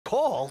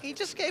call. He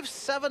just gave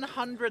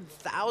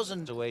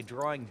 700,000 away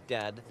drawing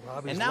dead,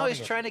 Robbie's and now loving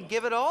he's it. trying to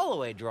give it all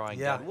away drawing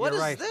dead. What you're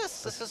is right.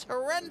 this? This is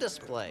horrendous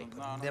play.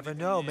 Never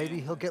know.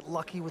 Maybe he'll get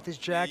lucky with his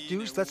jack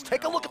deuce. Let's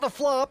take a look at the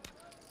flop.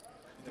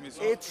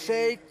 It's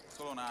a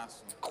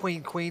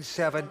queen, queen,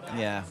 7.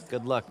 Yeah,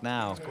 good luck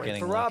now. Great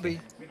Getting for lucky.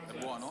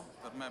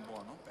 Robbie.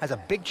 Has a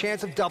big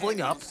chance of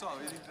doubling up.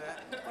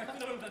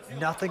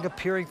 Nothing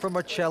appearing from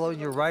Marcello.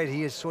 You're right,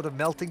 he is sort of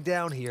melting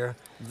down here.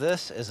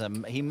 This is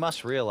he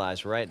must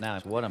realize right now,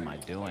 what am I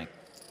doing?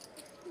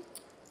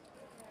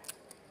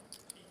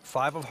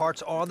 5 of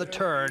hearts on the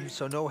turn,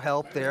 so no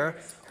help there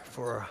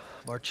for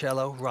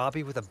Marcello.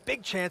 Robbie with a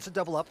big chance to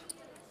double up.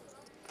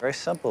 Very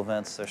simple,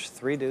 Vince. There's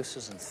 3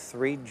 deuces and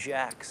 3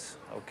 jacks,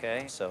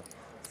 okay? So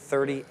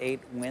 38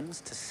 wins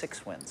to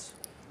 6 wins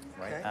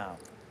right now.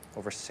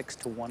 Over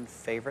 6-1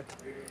 favorite.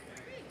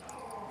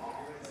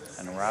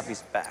 And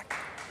Robbie's back.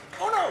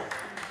 Oh, no!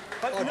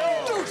 But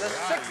no, the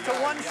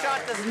 6-1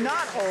 shot does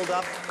not hold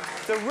up.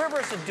 The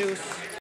river's a deuce.